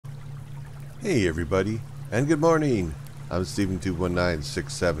Hey everybody, and good morning. I'm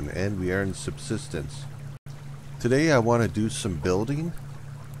Steven21967, and we are in Subsistence. Today I want to do some building.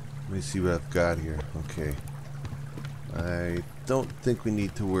 Let me see what I've got here. Okay. I don't think we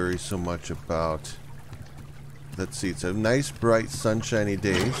need to worry so much about... Let's see, it's a nice bright sunshiny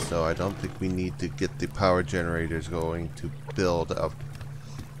day, so I don't think we need to get the power generators going to build up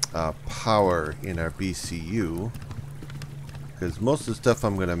power in our BCU. Because most of the stuff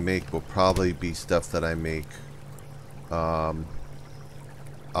I'm going to make will probably be stuff that I make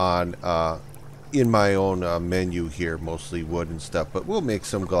in my own menu here, mostly wood and stuff. But we'll make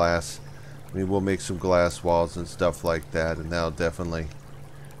some glass. I mean, we'll make some glass walls and stuff like that, and that'll definitely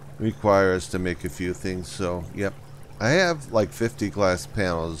require us to make a few things. So, yep. I have like 50 glass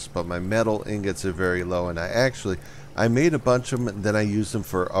panels, but my metal ingots are very low, and I made a bunch of them, and then I used them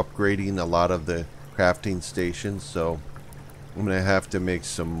for upgrading a lot of the crafting stations, so I'm going to have to make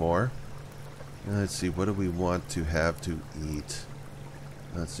some more. Let's see, what do we want to have to eat?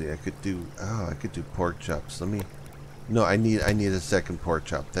 Let's see, I could do pork chops. No, I need a second pork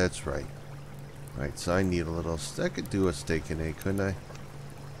chop. That's right. Right, so I need a little, I could do a steak and egg, couldn't I?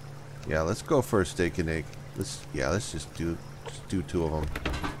 Yeah, let's go for a steak and egg. Let's just do two of them.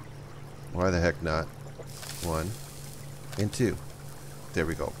 Why the heck not? 1 and 2. There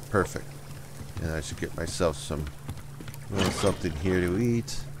we go. Perfect. And I should get myself something here to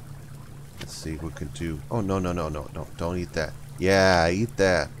eat. Let's see what we can do. Oh, no, don't eat that. Yeah, eat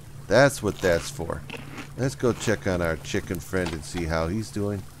that. That's what that's for. Let's go check on our chicken friend and see how he's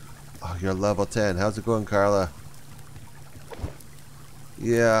doing. Oh, you're level 10. How's it going, Carla?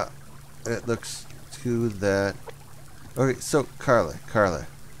 Yeah, it looks to that. Okay, so Carla,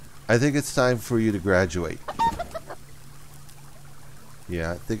 I think it's time for you to graduate.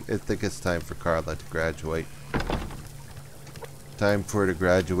 Yeah, I think it's time for Carla to graduate. Time for her to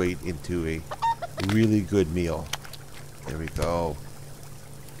graduate into a really good meal. There we go.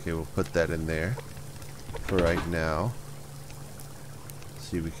 Okay, we'll put that in there for right now. Let's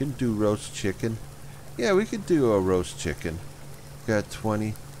see, we can do roast chicken. Yeah, we could do a roast chicken. Got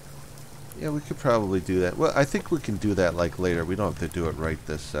 20. Yeah, we could probably do that. Well, I think we can do that like later. We don't have to do it right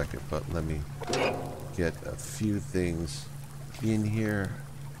this second, but let me get a few things in here.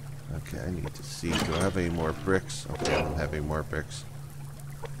 Okay, I need to see. Do I have any more bricks? Okay, I don't have any more bricks.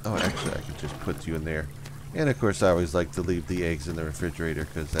 Oh, actually, I can just put you in there. And, of course, I always like to leave the eggs in the refrigerator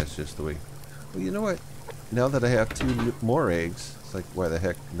because that's just the way. Well, you know what? Now that I have 2 more eggs, it's like, why the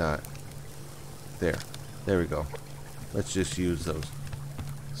heck not? There. There we go. Let's just use those.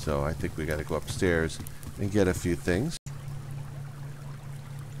 So, I think we got to go upstairs and get a few things.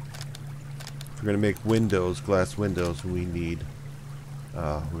 If we're going to make windows, glass windows, we need...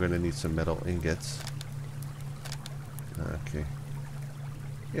 we're going to need some metal ingots. Okay.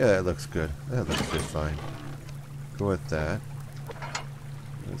 Yeah, that looks good. That looks just fine. Go with that.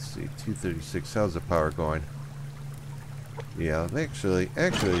 Let's see, 236. How's the power going? Yeah, actually,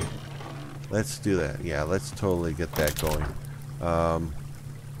 let's do that. Yeah, let's totally get that going.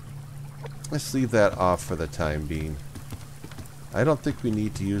 Let's leave that off for the time being. I don't think we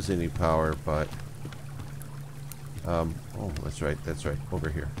need to use any power, but... oh, that's right, over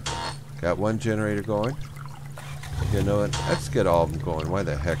here. Got 1 generator going. You know what, let's get all of them going. Why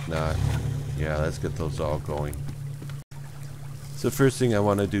the heck not? Yeah, let's get those all going. So first thing I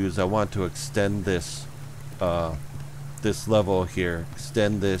want to do is I want to extend this this level here.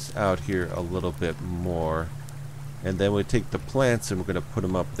 Extend this out here a little bit more. And then we take the plants and we're going to put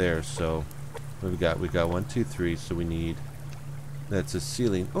them up there. So what we got 1, 2, 3, so we need... That's a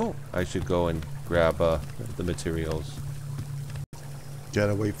ceiling. Oh, I should go and grab the materials.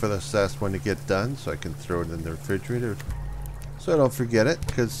 Gotta wait for this last one to get done so I can throw it in the refrigerator so I don't forget it,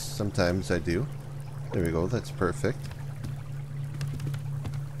 because sometimes I do. There we go, that's perfect.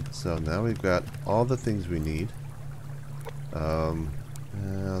 So now we've got all the things we need.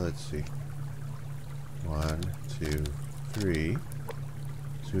 Let's see. 1, 2, 3.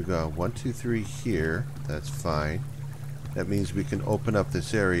 So we've got 1, 2, 3 here. That's fine. That means we can open up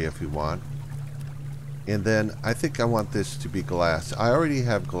this area if we want. And then I think I want this to be glass. I already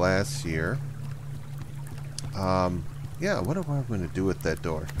have glass here. Yeah, what am I going to do with that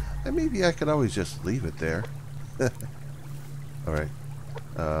door? And maybe I could always just leave it there. Alright.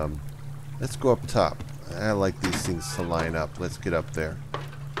 Let's go up top. I like these things to line up. Let's get up there.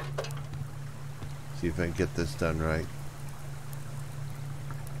 See if I can get this done right.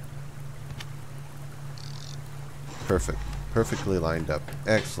 Perfect. Perfectly lined up.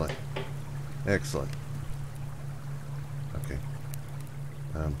 Excellent. Excellent. Okay.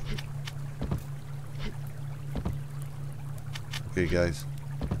 Okay, guys.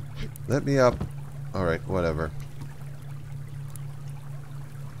 Let me up. Alright, whatever.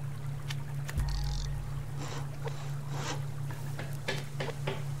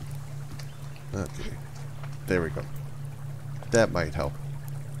 Okay. There we go. That might help.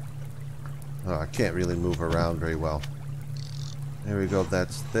 Oh, I can't really move around very well. There we go.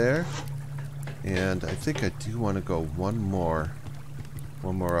 That's there. And I think I do want to go one more.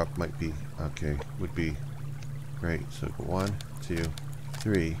 One more up might be... Okay, would be great. So go 1, 2,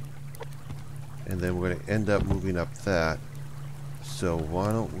 3. And then we're going to end up moving up that. So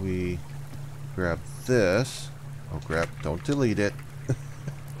why don't we grab this. Oh, don't delete it.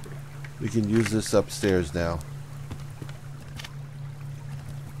 We can use this upstairs now.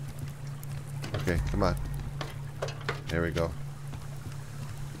 Okay, come on. There we go.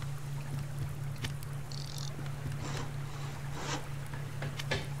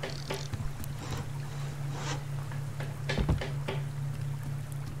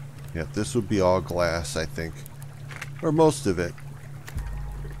 Yeah, this would be all glass, I think. Or most of it.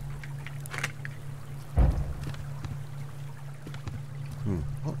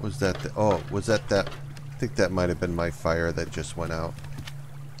 What was that? Oh, was that? I think that might have been my fire that just went out.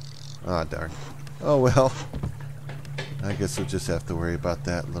 Ah, darn. Oh, well. I guess we'll just have to worry about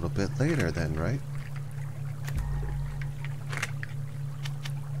that a little bit later then, right?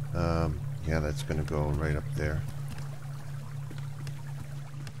 Yeah, that's going to go right up there.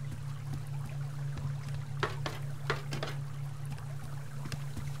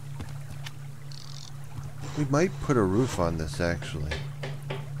 We might put a roof on this, actually.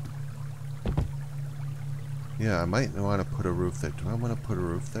 Yeah, I might want to put a roof there. Do I want to put a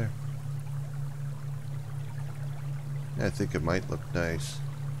roof there? Yeah, I think it might look nice.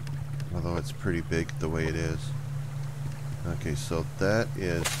 Although it's pretty big the way it is. Okay, so that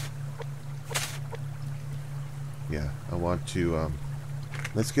is... Yeah, I want to...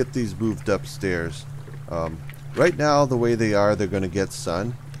 let's get these moved upstairs. Right now, the way they are, they're going to get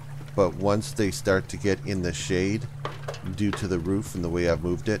sun. But once they start to get in the shade, due to the roof and the way I've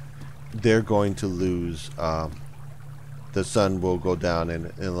moved it, they're going to lose, the sun will go down and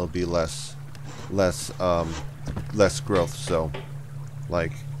it'll be less growth. So,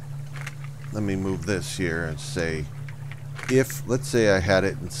 like, let me move this here and say, if, let's say I had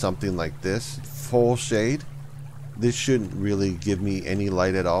it in something like this, full shade, this shouldn't really give me any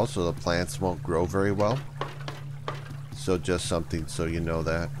light at all, so the plants won't grow very well. So just something so you know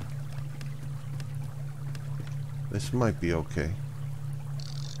that. This might be okay.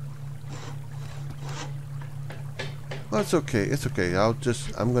 Well, it's okay. It's okay.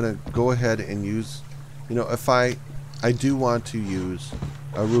 I'm going to go ahead and use, you know, if I do want to use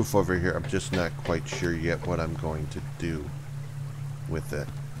a roof over here. I'm just not quite sure yet what I'm going to do with it.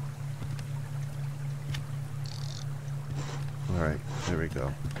 Alright, there we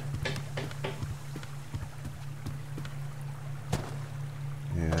go.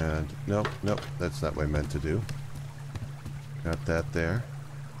 And, nope, that's not what I meant to do. Got that there.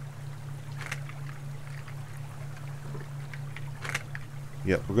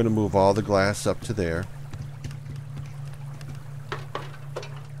 Yep, we're going to move all the glass up to there.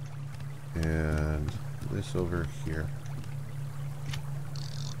 And this over here.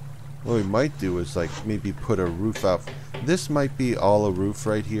 What we might do is like maybe put a roof out. This might be all a roof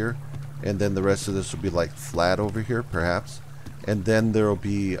right here. And then the rest of this will be like flat over here, perhaps. And then there'll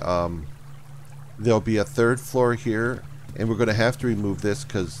be a third floor here. And we're going to have to remove this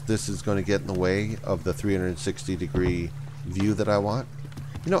because this is going to get in the way of the 360-degree view that I want.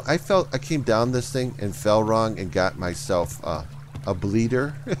 You know, I came down this thing and fell wrong and got myself a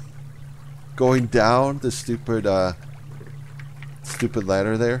bleeder going down the stupid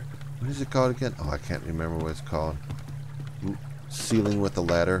ladder there. What is it called again? Oh, I can't remember what it's called. Ceiling with the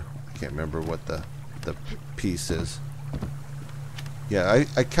ladder. I can't remember what the piece is. Yeah,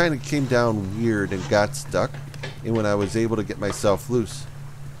 I kind of came down weird and got stuck. And when I was able to get myself loose,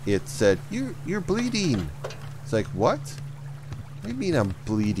 it said, you're bleeding. It's like, what? What do you mean I'm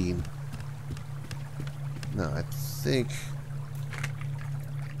bleeding? No, I think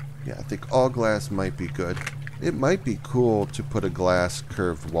all glass might be good. It might be cool to put a glass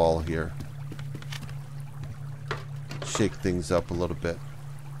curved wall here. Shake things up a little bit.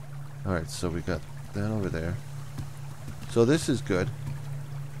 Alright, so we got that over there. So this is good.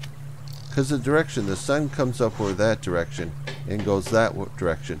 Because the direction, the sun comes up or that direction and goes that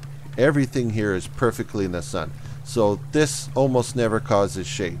direction. Everything here is perfectly in the sun. So this almost never causes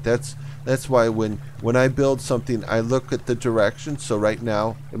shade. That's why when I build something, I look at the direction. So right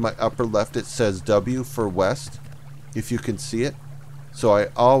now, in my upper left, it says W for west, if you can see it. So I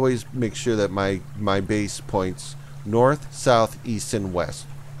always make sure that my base points north, south, east, and west.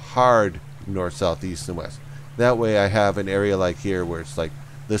 hard north, south, east, and west. That way I have an area like here where it's like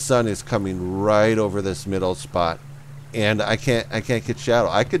the sun is coming right over this middle spot, and I can't get shadow.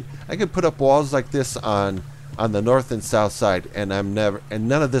 I could put up walls like this on the north and south side, and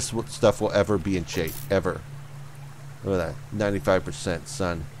none of this stuff will ever be in shade, ever. Look at that, 95%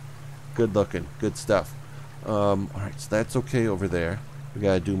 sun. Good looking, good stuff. All right, so that's okay over there. We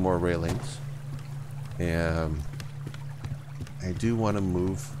gotta do more railings, and I do want to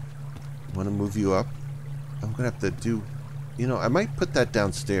move you up. I'm gonna have to do, you know, I might put that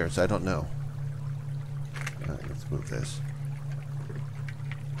downstairs. I don't know. All right, let's move this.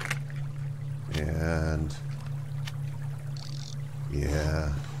 And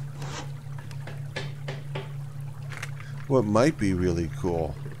yeah, what might be really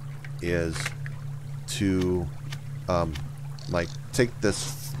cool is to like take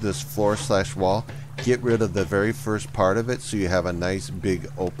this floor / wall, get rid of the very first part of it, so you have a nice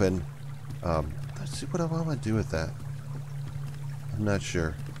big open. Let's see what I want to do with that. I'm not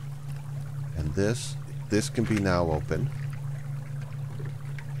sure. And this can be now open.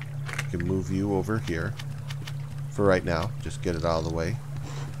 I can move you over here for right now. Just get it out of the way.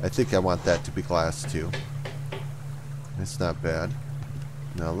 I think I want that to be glass too. It's not bad.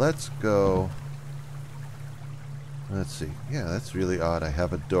 Now let's go. Let's see. Yeah, that's really odd. I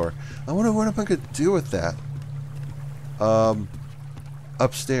have a door. I wonder what am I going to do with that.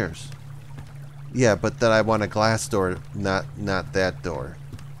 Upstairs. Yeah, but then I want a glass door, not that door.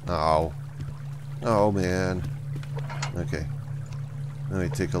 Oh. Oh, man. Okay. Let me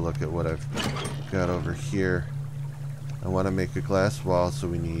take a look at what I've got over here. I want to make a glass wall, so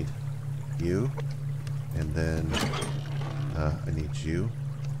we need you. And then I need you.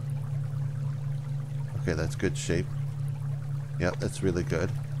 Okay, that's good shape. Yep, that's really good.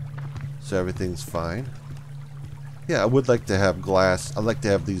 So everything's fine. Yeah, I would like to have glass. I'd like to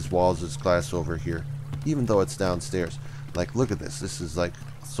have these walls as glass over here, even though it's downstairs. Like, look at this. This is like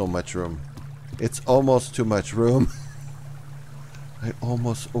so much room. It's almost too much room. I'm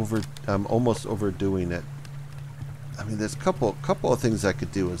almost overdoing it. I mean, there's a couple of things I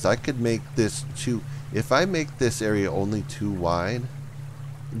could do. Is I could make this too. If I make this area only too wide,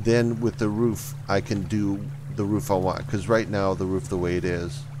 then with the roof, I can do the roof I want. Because right now, the roof the way it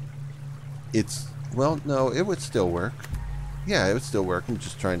is, it's, well, no, it would still work. Yeah, it would still work. I'm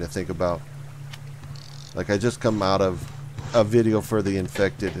just trying to think about, like, I just come out of a video for the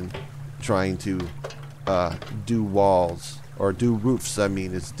infected and trying to do walls, or do roofs. I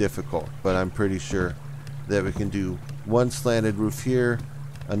mean, it's difficult, but I'm pretty sure that we can do one slanted roof here,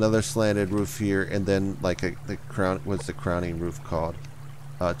 another slanted roof here, and then like the crown, what's the crowning roof called?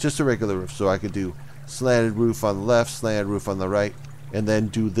 Just a regular roof. So I could do slanted roof on the left, slanted roof on the right, and then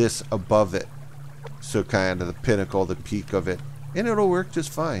do this above it. So kind of the pinnacle, the peak of it, and it'll work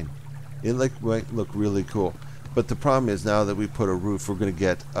just fine. It might look really cool. But the problem is, now that we put a roof, we're going to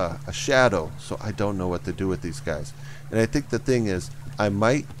get a shadow. So I don't know what to do with these guys. And I think the thing is, I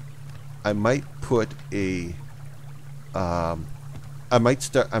might put a I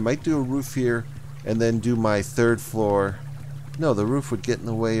might do a roof here, and then do my third floor. No, the roof would get in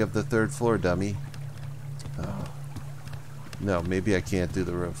the way of the third floor, dummy. Oh. No, maybe I can't do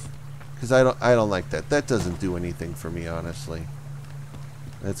the roof, because I don't like that. That doesn't do anything for me, honestly.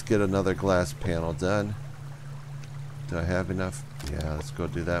 Let's get another glass panel done. Do I have enough? Yeah, let's go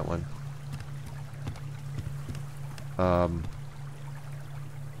do that one.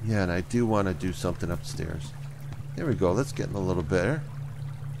 Yeah, and I do want to do something upstairs. There we go. Let's get in a little better.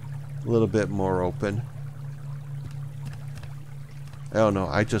 A little bit more open. I don't know.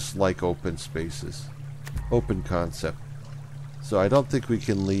 I just like open spaces. Open concept. So I don't think we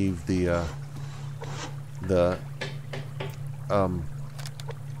can leave I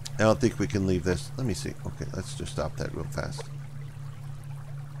don't think we can leave this. Let me see. Okay, let's just stop that real fast.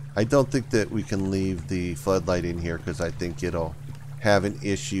 I don't think that we can leave the floodlight in here, because I think it'll have an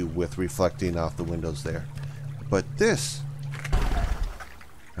issue with reflecting off the windows there. But this...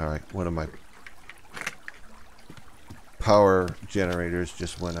 Alright, one of my power generators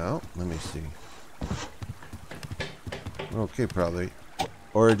just went out. Let me see. Okay, probably.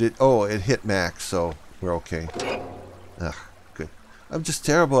 Or it did... Oh, it hit max, so we're okay. Ugh, good. I'm just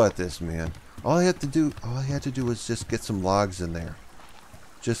terrible at this, man. All I had to do was just get some logs in there.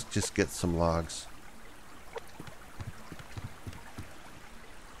 Just get some logs.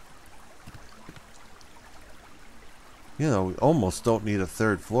 You know, we almost don't need a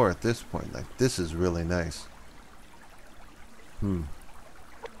third floor at this point. Like, this is really nice.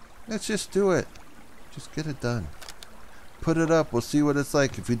 Let's just do it. Just get it done. Put it up. We'll see what it's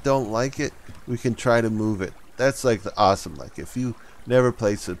like. If we don't like it, we can try to move it. That's like the awesome. Like, if you never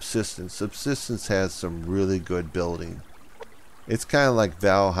played Subsistence. Subsistence has some really good building. It's kind of like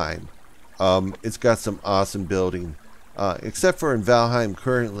Valheim. It's got some awesome building. Except for in Valheim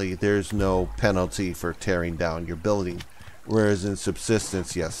currently, there's no penalty for tearing down your building. Whereas in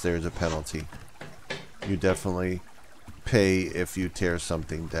Subsistence, yes, there's a penalty. You definitely pay if you tear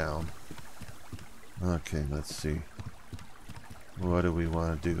something down. Okay, let's see. What do we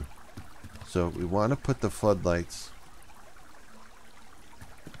want to do? So we want to put the floodlights.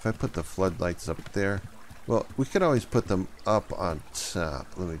 If I put the floodlights up there, well, we can always put them up on top.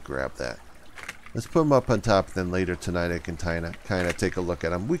 Let me grab that. Let's put them up on top, then later tonight I can kind of take a look at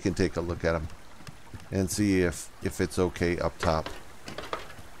them. We can take a look at them and see if it's okay up top.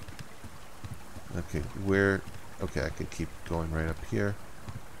 Okay, where... Okay, I can keep going right up here.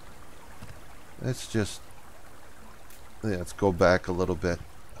 Let's just... Yeah, let's go back a little bit.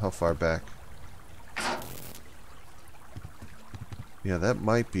 How far back? Yeah, that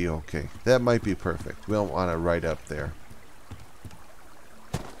might be okay. That might be perfect. We don't want it right up there.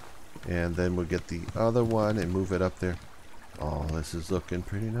 And then we'll get the other one and move it up there. Oh, this is looking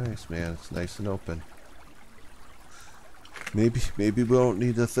pretty nice, man. It's nice and open. Maybe we don't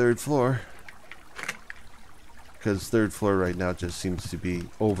need the third floor. Because third floor right now just seems to be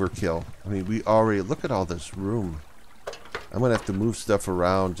overkill. I mean, we already... Look at all this room. I'm going to have to move stuff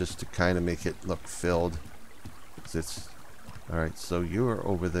around just to kind of make it look filled. It's... Alright, so you're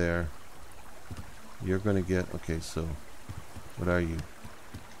over there. You're going to get... Okay, so... What are you?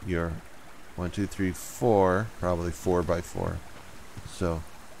 You're 1, 2, 3, 4. Probably 4 by 4. So...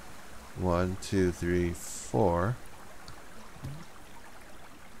 1, 2, 3, 4.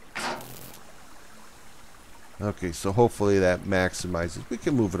 Okay, so hopefully that maximizes. We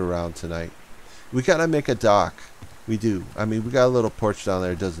can move it around tonight. We gotta make a dock. We do. I mean, we got a little porch down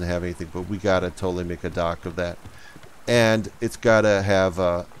there. It doesn't have anything, but we gotta totally make a dock of that. And it's gotta have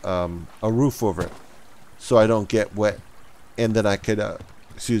a roof over it, so I don't get wet. And then I could,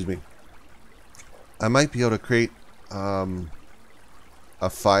 excuse me. I might be able to create a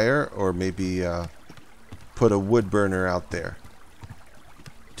fire, or maybe put a wood burner out there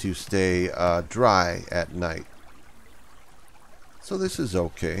to stay dry at night. So this is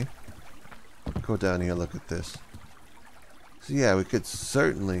okay. Go down here, look at this. So yeah, we could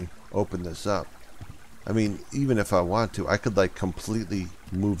certainly open this up. I mean, even if I want to, I could like completely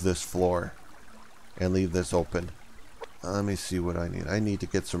move this floor and leave this open. Let me see what I need. I need to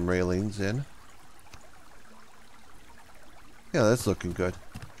get some railings in. Yeah, that's looking good.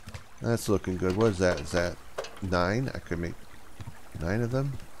 That's looking good. What is that? Is that 9? I could make 9 of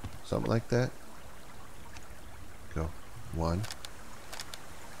them. Something like that. Go. 1.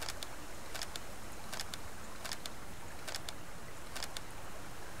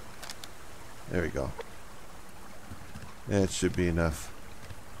 There we go. That should be enough.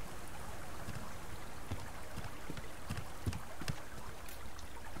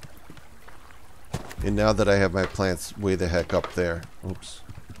 And now that I have my plants way the heck up there. Oops.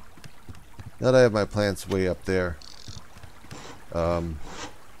 Now that I have my plants way up there.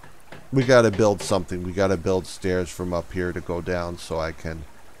 We gotta build something. We gotta build stairs from up here to go down so I can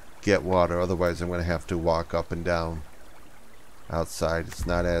get water. Otherwise I'm gonna have to walk up and down outside. It's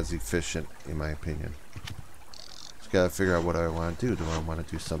not as efficient in my opinion. Just gotta figure out what I want to do. Do I want to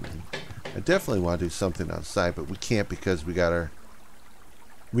do something? I definitely want to do something outside, but we can't because we got our...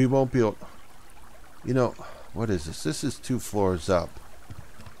 We won't be able... You know, what is this? This is 2 floors up.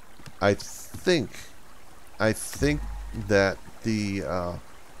 I think that the...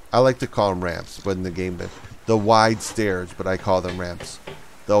 I like to call them ramps, but in the game, the wide stairs, but I call them ramps.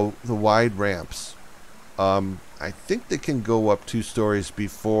 The wide ramps. I think they can go up 2 stories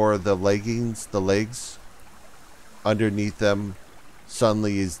before the legs underneath them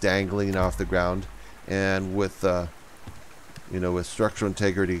suddenly is dangling off the ground. And with, you know, with structural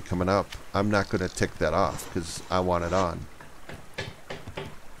integrity coming up, I'm not going to tick that off because I want it on.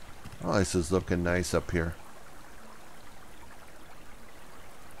 Oh, this is looking nice up here.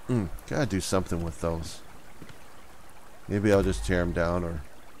 Gotta do something with those. Maybe I'll just tear them down or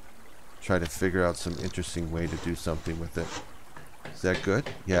try to figure out some interesting way to do something with it. Is that good?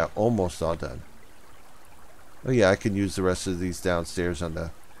 Yeah, almost all done. Oh yeah, I can use the rest of these downstairs on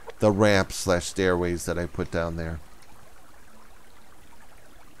the ramp / stairways that I put down there.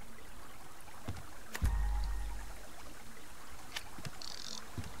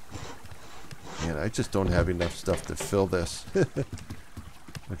 Man, I just don't have enough stuff to fill this.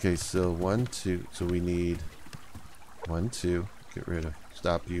 Okay, so 1, 2. So we need 1, 2. Get rid of.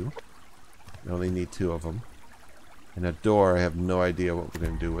 Stop you. We only need 2 of them. And a door, I have no idea what we're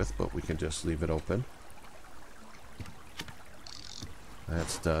going to do with, but we can just leave it open.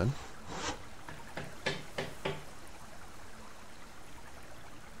 That's done.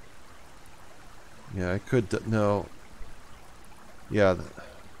 Yeah, I could... No. Yeah.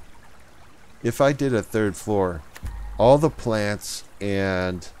 If I did a third floor, all the plants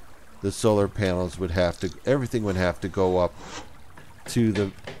and the solar panels would have to... Everything would have to go up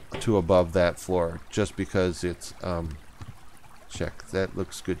to above that floor. Just because it's... check. That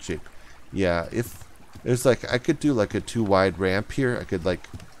looks good shape. Yeah, if... There's like... I could do like a 2 wide ramp here. I could like...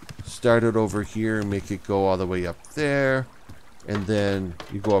 Start it over here and make it go all the way up there. And then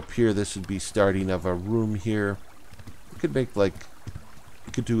you go up here. This would be starting of a room here. You could make like...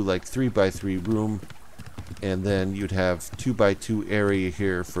 You could do like 3 by 3 room. And then you'd have 2 by 2 area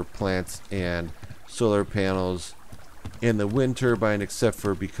here for plants and solar panels. And the wind turbine, except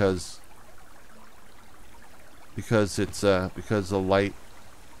for because it's because the light,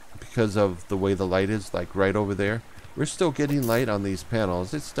 because of the way the light is, like right over there. We're still getting light on these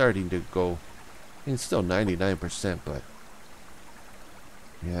panels. It's starting to go. It's still 99%, but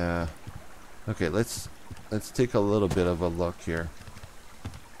yeah. Okay, let's take a little bit of a look here.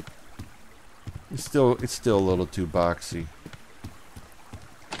 It's still a little too boxy.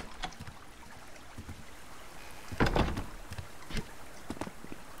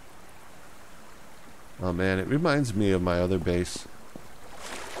 Oh man, it reminds me of my other base.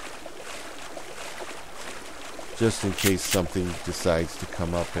 Just in case something decides to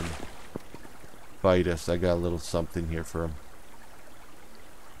come up and bite us, I got a little something here for him.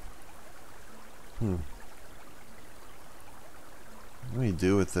 What do we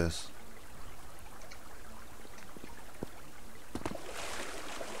do with this?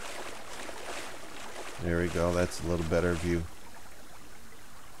 There we go. That's a little better view.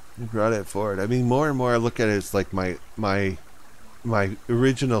 You brought it forward. I mean, more and more I look at it as like my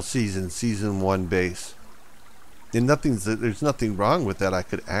original season 1 base. And there's nothing wrong with that. I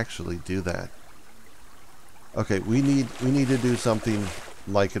could actually do that. Okay, we need to do something,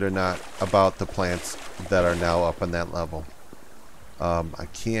 like it or not, about the plants that are now up on that level. I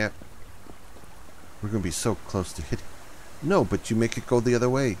can't. We're gonna be so close to hitting. No, but you make it go the other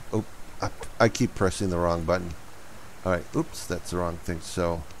way. Oh, I keep pressing the wrong button. All right. Oops, that's the wrong thing.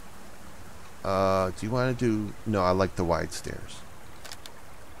 So, do you want to do? No, I like the wide stairs.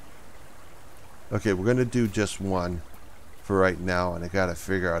 Okay, we're gonna do just one for right now, and I gotta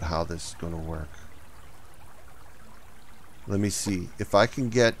figure out how this is gonna work. Let me see if I can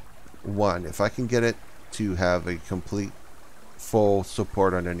get one. If I can get it to have a complete, full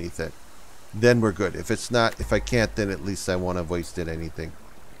support underneath it, then we're good. If it's not, if I can't, then at least I won't have wasted anything.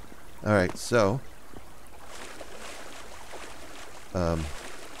 All right, so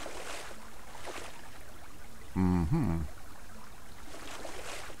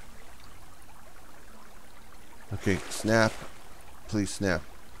okay, snap. Please snap.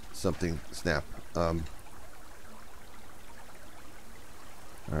 Something snap. Alright,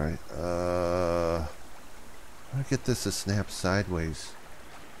 how do I get this to snap sideways?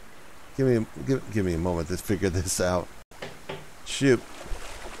 Give me a moment to figure this out. Shoot.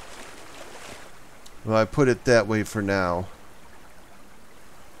 Well, I put it that way for now.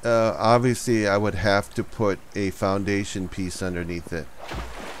 Obviously, I would have to put a foundation piece underneath it.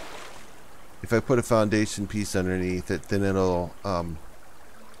 If I put a foundation piece underneath it, then it'll,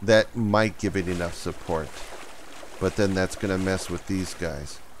 that might give it enough support. But then that's going to mess with these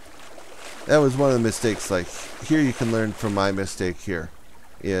guys. That was one of the mistakes. Like, here you can learn from my mistake here.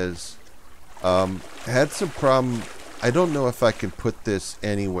 Is, had some problem. I don't know if I can put this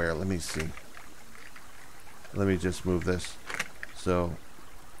anywhere. Let me see. Let me just move this. So,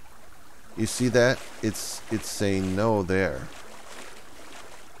 you see that? It's saying no there.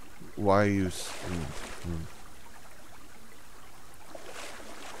 Why are you...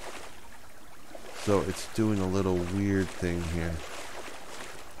 So it's doing a little weird thing here.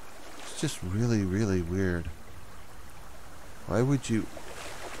 It's just really, really weird. Why would you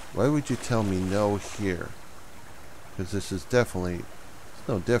tell me no here? Because this is definitely... It's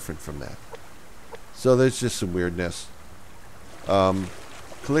no different from that. So there's just some weirdness.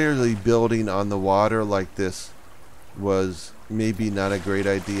 Clearly building on the water like this was maybe not a great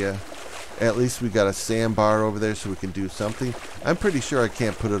idea. At least we got a sandbar over there so we can do something. I'm pretty sure I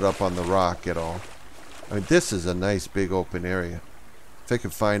can't put it up on the rock at all. I mean, this is a nice big open area. If I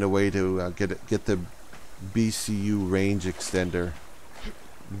could find a way to get the BCU range extender,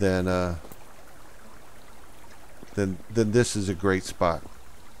 then this is a great spot.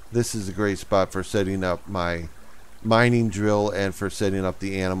 This is a great spot for setting up my mining drill and for setting up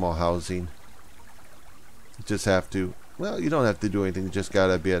the animal housing. You just have to, well, you don't have to do anything. You just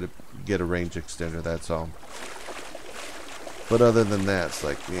gotta be able to get a range extender, that's all. But other than that, it's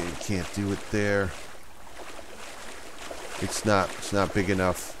like, man, you can't do it there. It's not big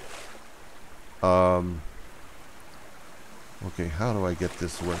enough. Okay, how do I get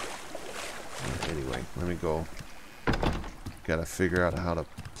this to work? Anyway, let me go. Gotta figure out how to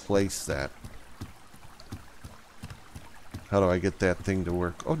place that. How do I get that thing to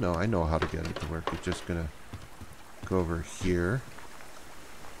work? Oh no, I know how to get it to work. We're just gonna go over here.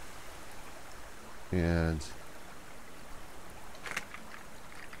 And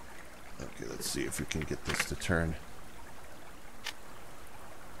okay, let's see if we can get this to turn.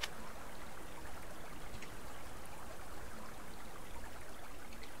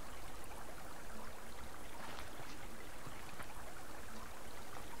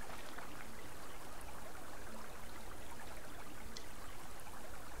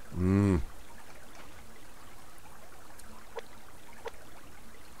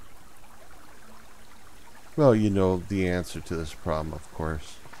 Well, you know the answer to this problem, of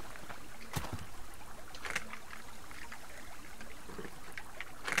course.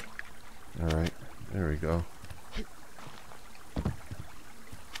 Alright, there we go.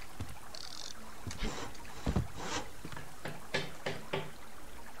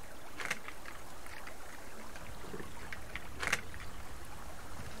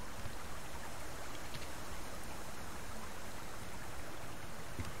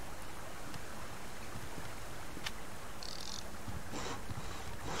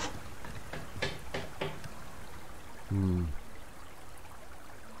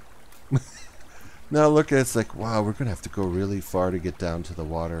 Now look at it, it's like, wow, we're gonna have to go really far to get down to the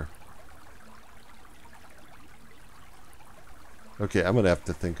water. Okay, I'm gonna have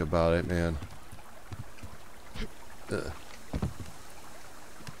to think about it, man. Let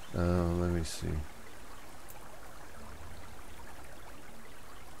me see.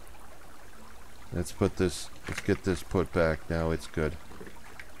 Let's get this put back. Now it's good.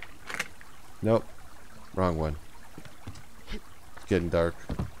 Nope. Wrong one. It's getting dark.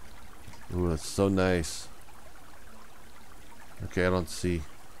 Ooh, that's so nice. Okay, I don't see.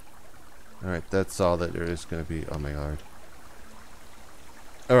 Alright, that's all that there is going to be. Oh my god.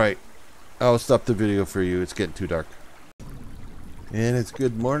 Alright, I'll stop the video for you. It's getting too dark. And it's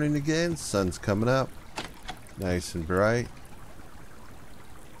good morning again. Sun's coming up. Nice and bright.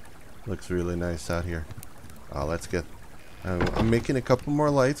 Looks really nice out here. Oh, let's get... I'm making a couple more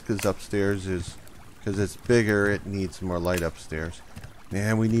lights because upstairs is... Because it's bigger, it needs more light upstairs.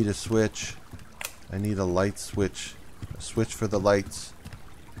 Man, we need a switch. I need a light switch. A switch for the lights.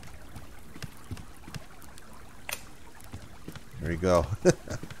 There you go.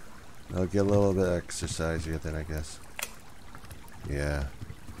 I'll get a little bit of exercise here then, I guess. Yeah.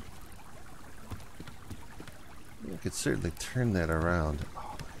 I could certainly turn that around.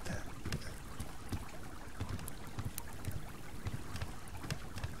 Oh, look at that.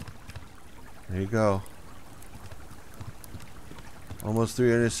 There you go. Almost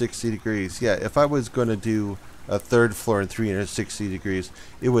 360 degrees. Yeah, if I was going to do a third floor in 360 degrees,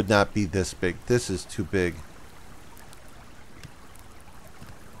 it would not be this big. This is too big.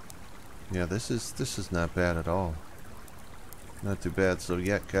 Yeah, this is not bad at all. Not too bad. So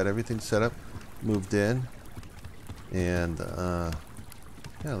yeah, got everything set up, moved in, and yeah,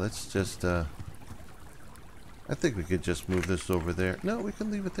 let's just I think we could just move this over there. No, we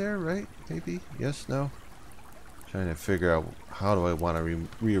can leave it there, right? Maybe. Yes, no. Trying to figure out how do I want to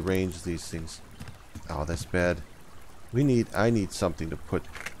rearrange these things. Oh, that's bad. I need something to put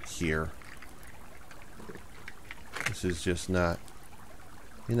here. This is just not,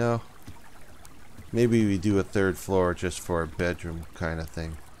 you know, maybe we do a third floor just for a bedroom kind of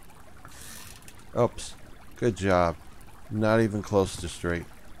thing. Oops. Good job. Not even close to straight.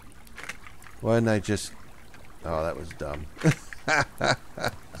 Why didn't I just... Oh, that was dumb.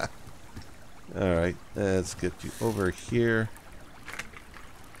 Alright, let's get you over here.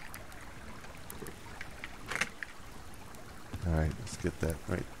 Alright, let's get that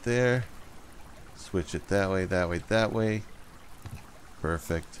right there. Switch it that way, that way, that way.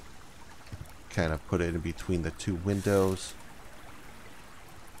 Perfect. Kind of put it in between the two windows.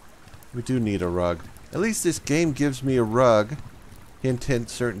 We do need a rug. At least this game gives me a rug. Hint, hint,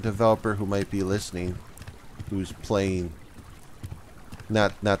 certain developer who might be listening, who's playing...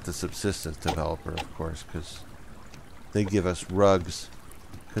 Not the Subsistence developer, of course, because they give us rugs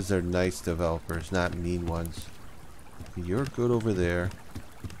because they're nice developers, not mean ones. You're good over there.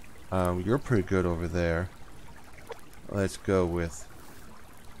 You're pretty good over there. Let's go with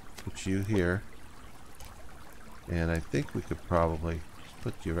put you here. And I think we could probably just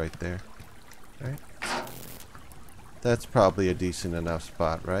put you right there. Right? That's probably a decent enough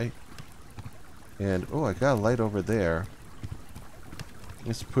spot, right? And, oh, I got a light over there.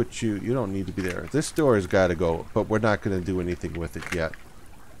 Let's put you... You don't need to be there. This door has got to go, but we're not going to do anything with it yet.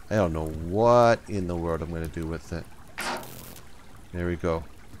 I don't know what in the world I'm going to do with it. There we go.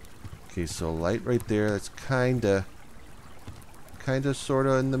 Okay, so light right there. That's kind of sort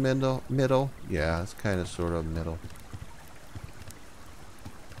of in the middle. Yeah, it's kind of sort of middle.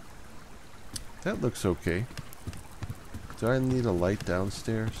 That looks okay. Do I need a light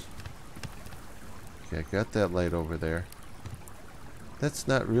downstairs? Okay, I got that light over there. That's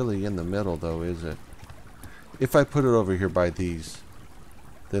not really in the middle though, is it? If I put it over here by these,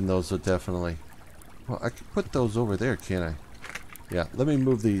 then those will definitely... Well, I can put those over there, can't I? Yeah, let me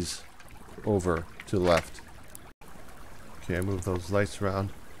move these over to the left. Okay, I move those lights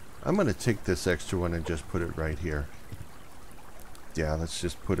around. I'm going to take this extra one and just put it right here. Yeah, let's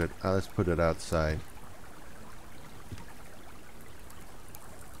just put it outside.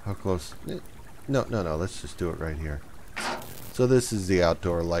 How close? No, let's just do it right here. So this is the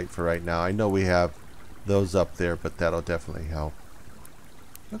outdoor light for right now. I know we have those up there, but that'll definitely help.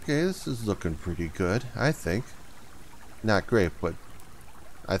 Okay, this is looking pretty good, I think. Not great, but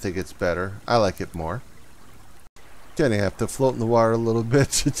I think it's better. I like it more. Gonna have to float in the water a little bit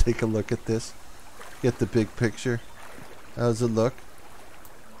to take a look at this. Get the big picture. How does it look?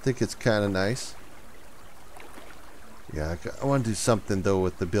 I think it's kind of nice. Yeah, I want to do something though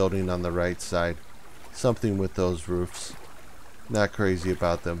with the building on the right side. Something with those roofs. Not crazy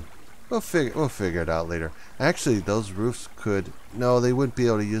about them. We'll figure it out later. Actually, those roofs could... No, they wouldn't be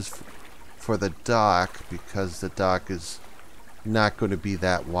able to use for the dock because the dock is not going to be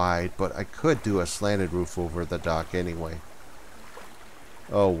that wide. But I could do a slanted roof over the dock anyway.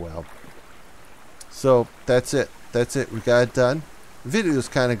 Oh well. So that's it. That's it. We got it done. The video is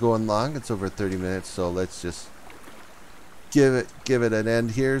kind of going long. It's over 30 minutes, so let's just give it an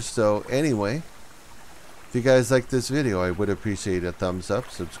end here. So anyway, if you guys like this video, I would appreciate a thumbs up,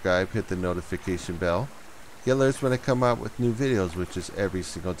 subscribe, hit the notification bell. Get alerts when I come out with new videos, which is every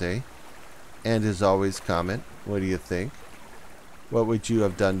single day. And as always, comment. What do you think? What would you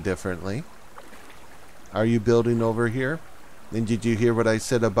have done differently? Are you building over here? And did you hear what I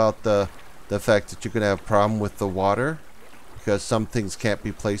said about the fact that you're going to have a problem with the water? Because some things can't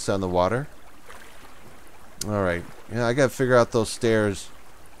be placed on the water? Alright. Yeah, I got to figure out those stairs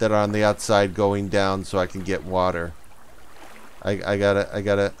that are on the outside going down so I can get water. I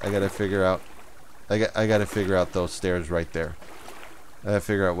gotta figure out those stairs right there. I gotta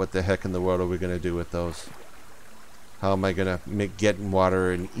figure out what the heck in the world are we gonna do with those. How am I gonna make getting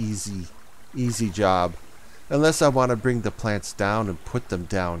water an easy job? Unless I want to bring the plants down and put them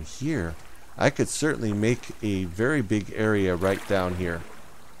down here, I could certainly make a very big area right down here,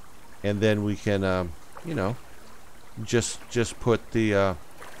 and then we can you know, just put the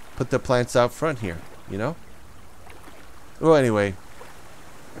plants out front here, you know. Well, anyway,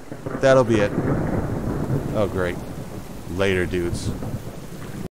 that'll be it. Oh great. Later, dudes.